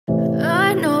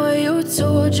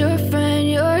told your friend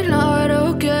you're not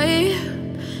okay,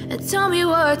 and tell me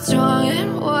what's wrong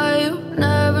and why you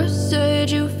never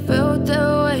said you felt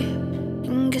that way.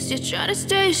 And guess you're trying to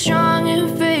stay strong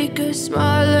and fake a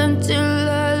smile until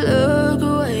I look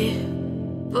away.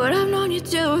 But I've known you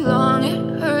too long,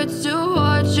 it hurts to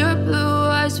watch your blue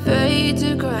eyes fade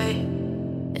to gray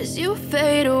as you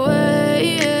fade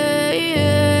away,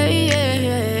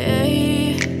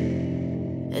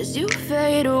 as you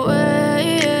fade away.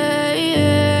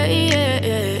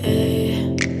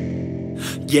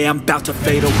 Yeah, I'm about to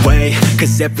fade away,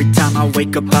 cause every time I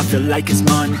wake up I feel like it's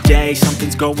Monday.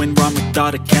 Something's going wrong with all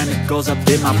the chemicals up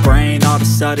in my brain. All of a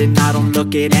sudden I don't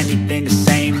look at anything the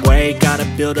same way. Got a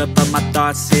buildup of my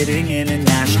thoughts sitting in an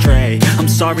ashtray. I'm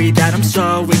sorry that I'm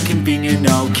so inconvenient,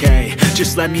 okay.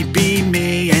 Just let me be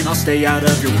me and I'll stay out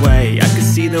of your way. I can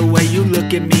see the way you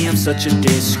look at me, I'm such a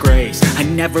disgrace. I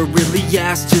never really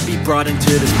asked to be brought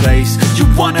into this place. You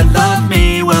wanna love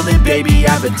me? Well then baby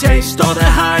I have a taste. All the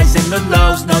highs and the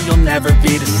lows, no, you'll never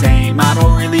be the same. I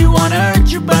don't really wanna hurt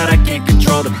you, but I can't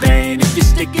control the pain. If you're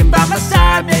sticking by my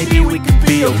side, maybe we could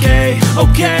be okay.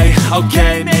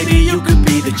 Okay, maybe you could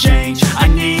be the change I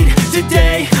need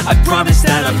today. I promise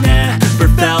that I've never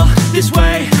felt this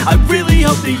way. I really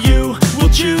hope that you will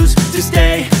choose to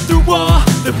stay through all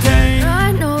the pain.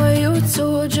 I know you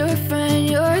told your friend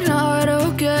you're not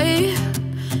okay,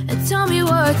 and tell me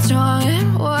what's wrong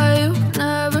and why you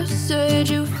never said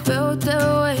you felt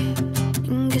that way.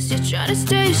 Guess you're trying to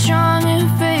stay strong and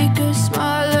fake a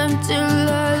smile until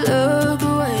I look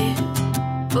away.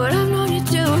 But I've known you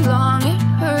too long, it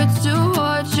hurts to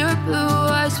watch your blue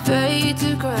eyes fade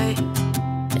to gray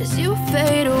as you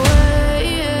fade away,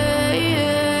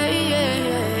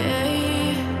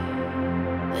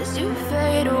 as you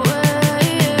fade away,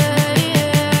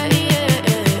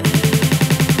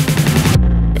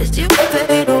 as you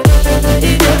fade away.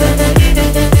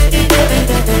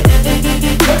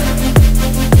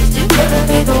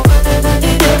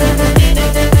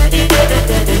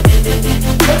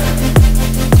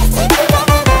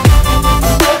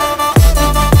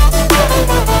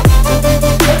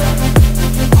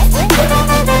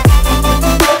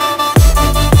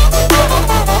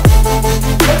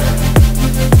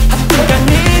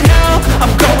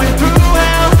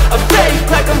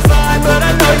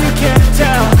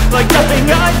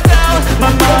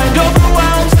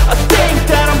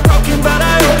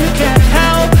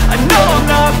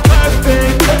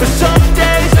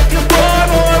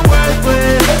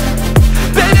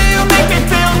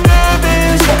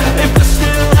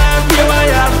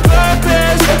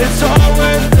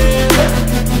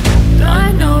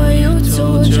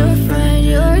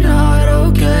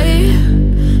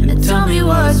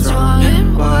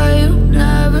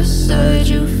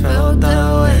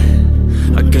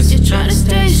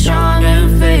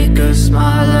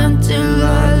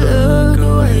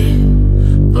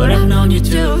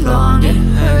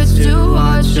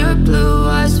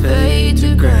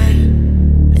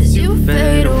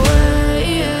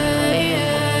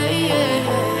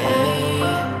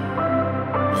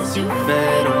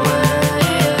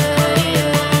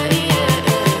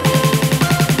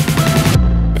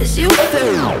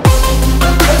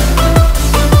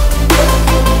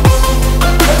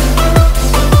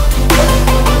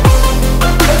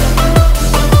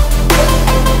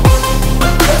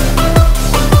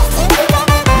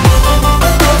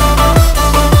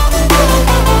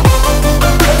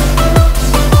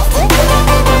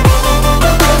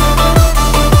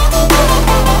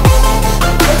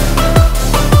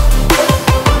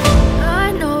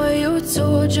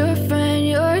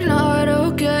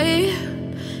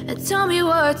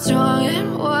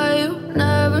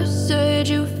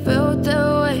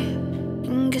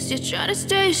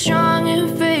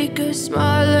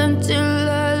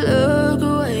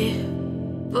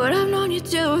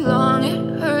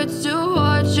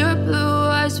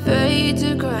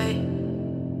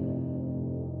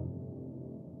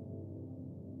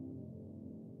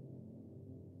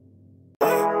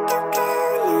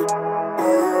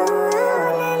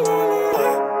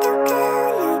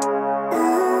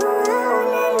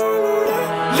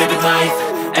 Living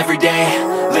life, everyday,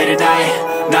 late at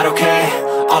night, not okay.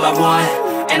 All I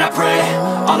want, and I pray,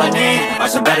 all I need are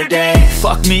some better days.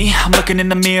 Fuck me, I'm looking in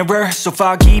the mirror, so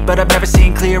foggy, but I've never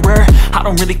seen clearer. I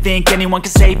don't really think anyone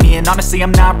can save me, and honestly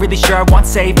I'm not really sure I want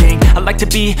saving. I like to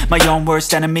be my own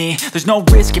worst enemy. There's no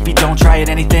risk if you don't try at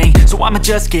anything, so I'ma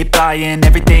just keep buying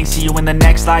everything. See you in the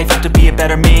next life, have to be a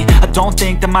better me. I don't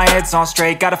think that my head's on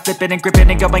straight, gotta flip it and grip it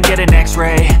and go and get an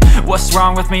x-ray. What's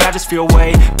wrong with me? I just feel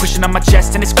weight pushing on my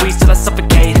chest and it squeezes till I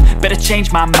suffocate. Better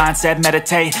change my mindset,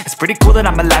 meditate. It's pretty cool that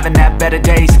I'm alive and have better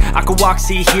days. days. I could walk,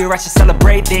 see, hear, I should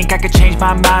celebrate. Think I could change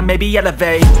my mind, maybe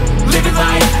elevate. Living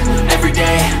life,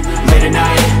 everyday, late at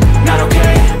night, not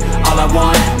okay. All I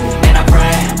want, and I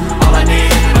pray, all I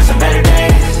need are some better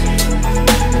days.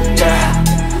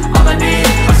 Yeah, all I need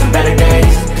are some better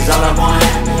days. Cause all I want,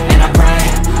 and I pray,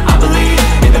 I believe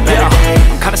in the better days.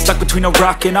 I'm kinda stuck between a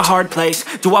rock and a hard place.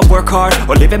 Do I work hard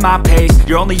or live at my pace?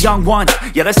 You're only young once,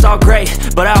 yeah that's all great,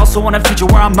 but I also want a future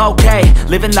where I'm okay.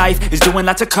 Living life is doing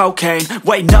lots of cocaine.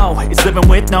 Wait no, it's living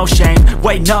with no shame.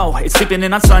 Wait no, it's sleeping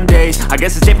in on Sundays. I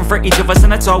guess it's different for each of us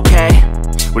and that's okay.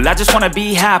 Well I just wanna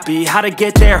be happy, how to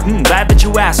get there? Glad that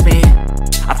you asked me.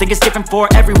 I think it's different for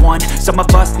everyone. Some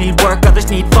of us need work, others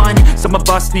need fun. Some of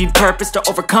us need purpose to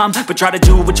overcome. But try to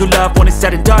do what you love when it's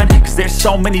said and done. Cause there's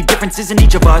so many differences in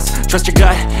each of us. Trust your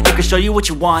gut, it can show you what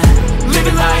you want.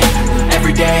 Living life,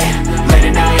 everyday, late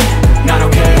at night, not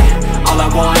okay. All I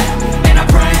want, and I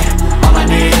pray, all I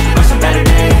need are some better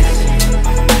days.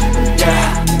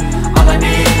 Yeah, all I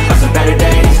need are some better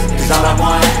days. Cause all I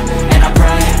want, and I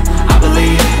pray, I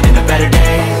believe in the better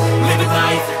days. Living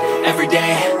life,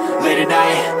 everyday, late at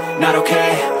night, not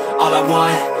okay. All I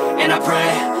want, and I pray,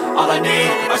 all I need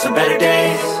are some better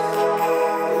days.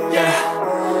 Yeah,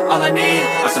 all I need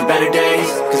are some better days.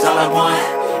 Cause all I want,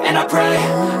 and I pray,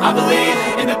 I believe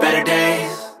in the better days.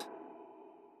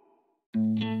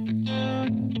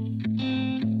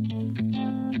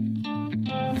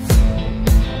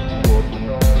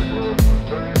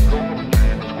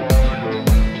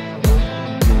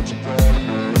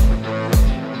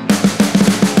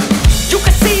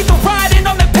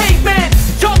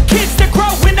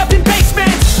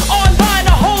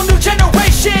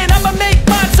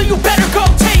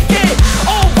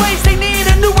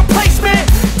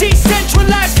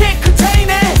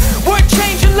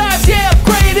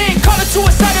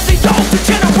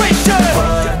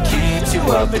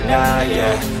 At night,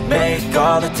 yeah. Make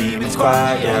all the demons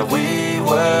quiet, yeah. We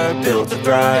were built to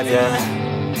thrive, yeah.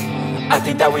 I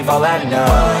think that we've all had enough.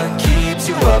 What keeps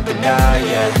you up at night,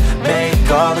 yeah.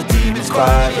 Make all the demons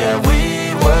quiet, yeah.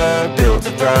 We were built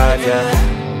to thrive, yeah.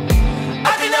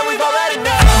 I think that we've all had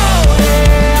enough. Oh,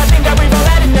 yeah, I think that we've all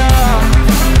had enough.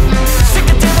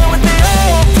 Sick of dealing with the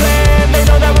old plan. They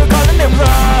know that we're calling it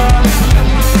wrong.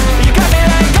 You got me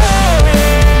like, oh,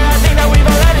 yeah, I think that we've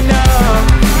all had enough.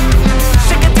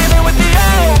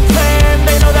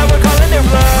 They know that we're calling it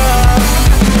love.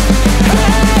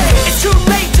 Hey, it's too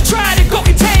late to try to go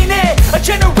contain it. A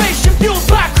generation fueled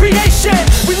by creation.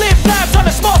 We live lives on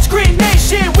a small screen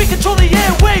nation. We control the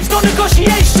airwaves, no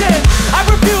negotiation. I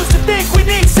refuse to think we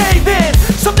need saving.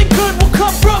 Something good will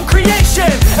come from creation.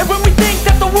 And when we think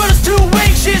that the world is too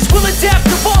anxious, we'll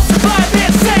adapt, evolve, survive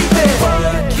and save it.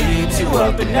 What keeps you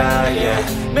up at night, yeah.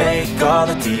 Make all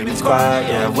the demons quiet,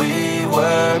 yeah. We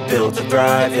were built to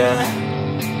thrive, yeah.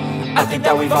 I think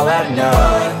that we've all had enough.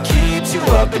 What keeps you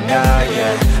up at night,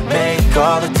 yeah. Make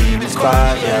all the demons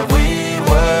quiet, yeah. We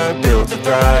were built to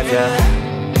thrive, yeah.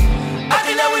 I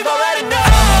think that we've all had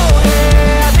enough. Oh,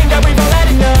 yeah, I think that we've all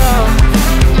had enough.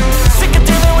 Sick of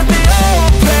dealing with the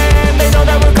old plan. They know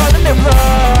that we're calling it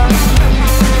wrong.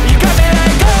 You got me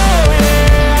like, oh,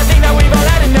 yeah, I think that we've all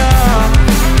had enough.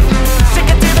 Sick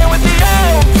of dealing with the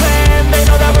old plan. They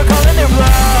know that we're calling it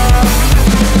wrong.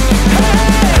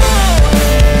 Hey.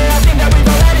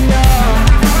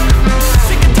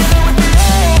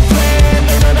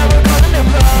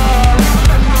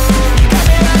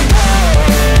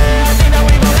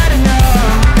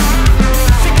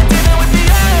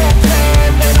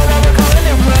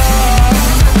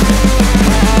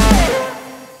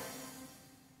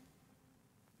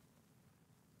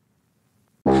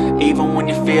 Even when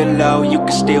you feel low, you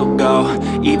can still go.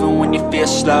 Even when you feel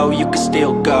slow, you can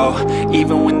still go.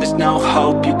 Even when there's no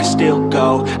hope, you can still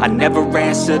go. I never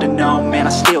answer to no, man,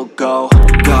 I still go.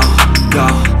 Go, go,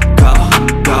 go,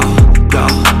 go, go,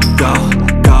 go, go,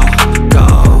 go,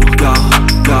 go,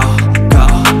 go, go,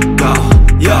 go,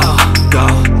 yo, go,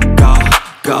 go,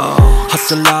 go.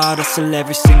 Hustle hard, hustle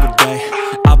every single day.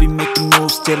 I'll be making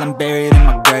moves till I'm buried in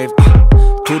my grave.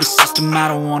 To the system, I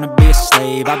don't wanna be a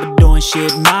slave. I've been doing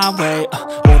shit my way,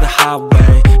 or the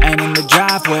highway. And in the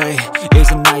driveway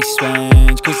is a nice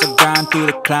range. Cause I grind through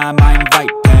the climb, I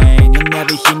invite pain. You'll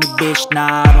never hear me, bitch,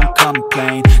 nah, I don't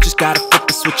complain. Just gotta flip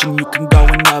the switch and you can go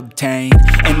and obtain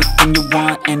anything you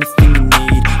want, anything you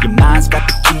need. Your mind's got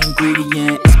the key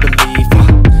ingredient, it's belief.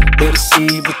 They'll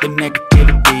deceive with the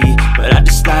negativity, but I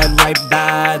just slide right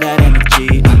by that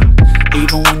energy.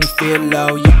 Even when you feel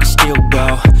low, you can still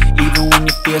go. Even when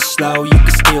you feel slow, you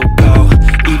can still go.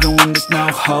 Even when there's no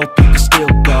hope, you can still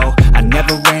go. I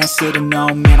never answer to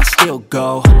no, man, I still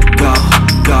go. Go,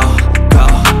 go, go,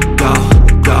 go,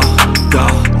 go, go,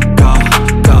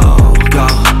 go,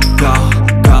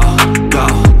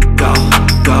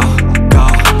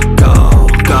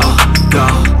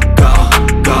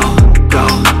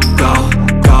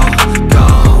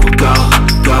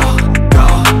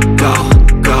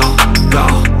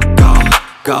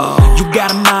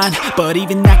 but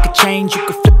even that could change. You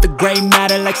could flip the gray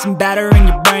matter like some batter in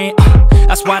your brain.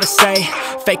 That's why I say,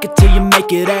 fake it till you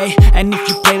make it A. And if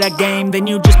you play that game, then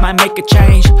you just might make a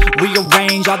change.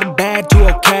 Rearrange all the bad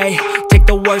to okay. Take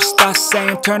the worst thoughts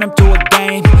saying, turn them to a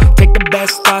game. Take the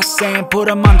best thoughts saying, put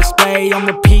them on display. On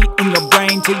repeat in your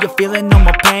brain till you're feeling no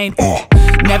more pain.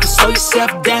 Never slow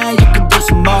yourself down, you can do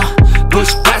some more.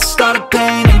 Push past all the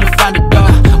pain and you'll find a door.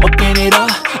 Open it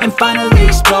up and finally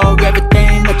explore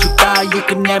everything that you thought you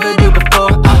could never do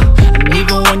before. And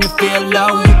even when you feel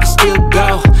low, you can still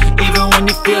go. Even when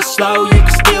you feel slow, you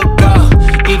can still go.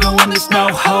 Even when there's no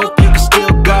hope, you can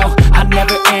still go. I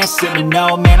never answer to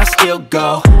no, man, I still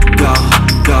go. Go,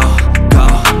 go, go,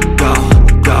 go,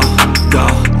 go, go, go,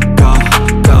 go,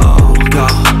 go, go,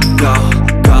 go, go, go,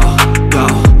 go,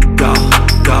 go, go,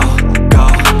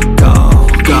 go,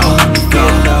 go,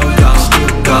 go,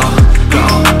 still go, go,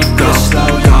 go,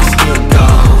 slow, go, still go,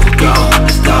 go,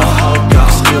 there's no hope, go,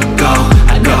 still go.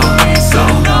 I never answer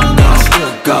to no, no,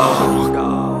 still go.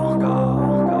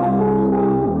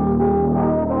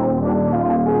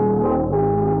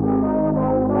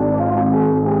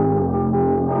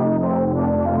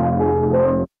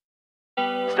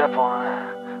 Step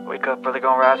 1, wake up early,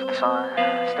 gonna rise with the sun.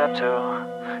 Step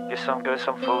 2, get some good,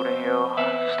 some food in you.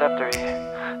 Step 3,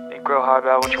 think real hard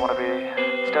about what you wanna be.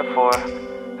 Step 4,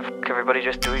 everybody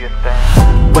just do your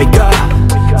thing. Wake up,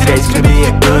 today's gonna be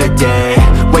a good day.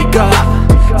 Wake up,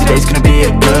 today's gonna be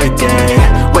a good day.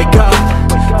 Wake up,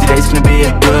 today's gonna be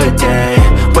a good day.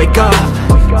 Wake up,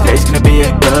 today's gonna be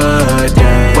a good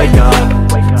day. Wake up,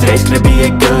 today's gonna be a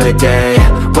good day.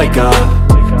 Wake up,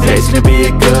 today's gonna be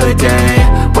a good day.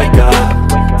 Wake up,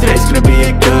 today's gonna be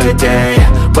a good day.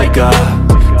 Wake up,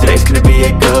 today's gonna be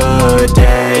a good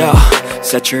day. Yo,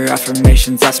 set your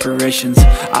affirmations, aspirations.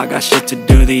 I got shit to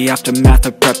do, the aftermath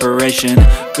of preparation.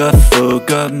 Good food,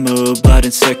 good mood, blood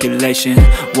in circulation.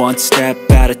 One step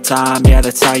at a time, yeah,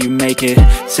 that's how you make it.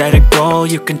 Set a goal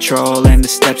you control and the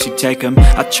steps you take them.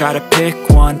 I try to pick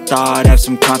one thought, have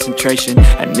some concentration.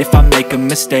 And if I make a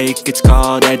mistake, it's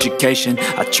called education.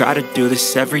 I try to do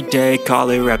this every day, call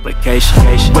it replication.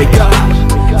 Wake up,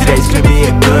 today's gonna be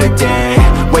a good day.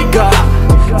 Wake up,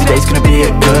 today's gonna be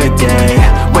a good day.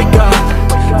 Wake up,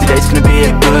 today's gonna be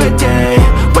a good day.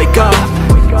 Wake up,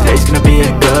 today's gonna be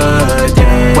a good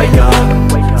day. Wake up,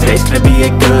 today's gonna be a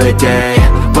good day.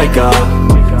 Wake up,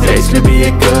 today's gonna be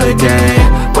a good day.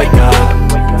 Wake up,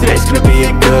 today's gonna be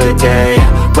a good day.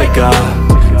 Wake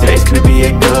up, today's gonna be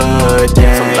a good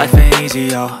day. So life ain't easy,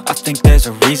 yo, I think there's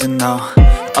a reason though.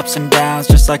 Ups and downs,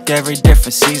 just like every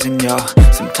different season, yo.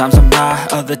 Sometimes I'm high,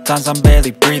 other times I'm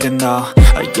barely breathing, though.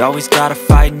 I always gotta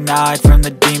fight and hide from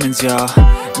the demons, yo.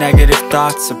 Negative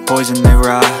thoughts are poison, they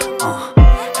rot.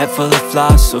 Head full of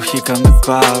flies, so here come the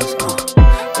clouds.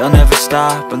 They'll never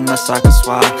stop unless I can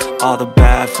swap all the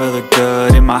bad for the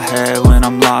good in my head when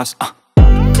I'm lost.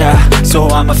 Yeah, so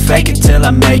I'ma fake it till I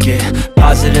make it.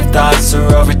 Positive thoughts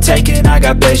are overtaken, I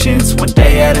got patience. One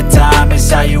day at a time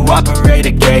is how you operate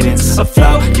a cadence. A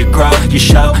flow, you grow, you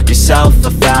show yourself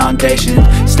a foundation.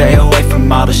 Stay away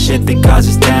from all the shit that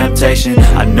causes temptation.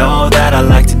 I know that I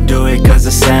like to do it cause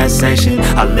it's sensation.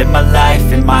 I live my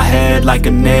life in my head like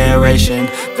a narration.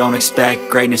 Don't expect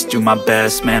greatness, do my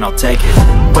best, man, I'll take it.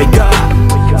 Wake up,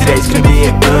 today's gonna be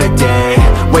a good day.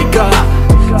 Wake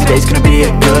up, today's gonna be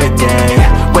a good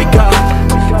day. Wake up,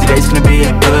 today's gonna be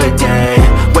a good day.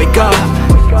 Wake up,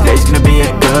 today's gonna be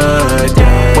a good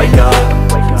day. Wake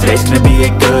up, today's gonna be a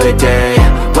good day.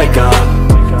 Wake up,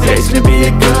 today's gonna be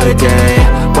a good day.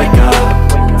 Wake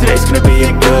up, today's gonna be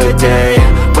a good day.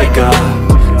 Wake up.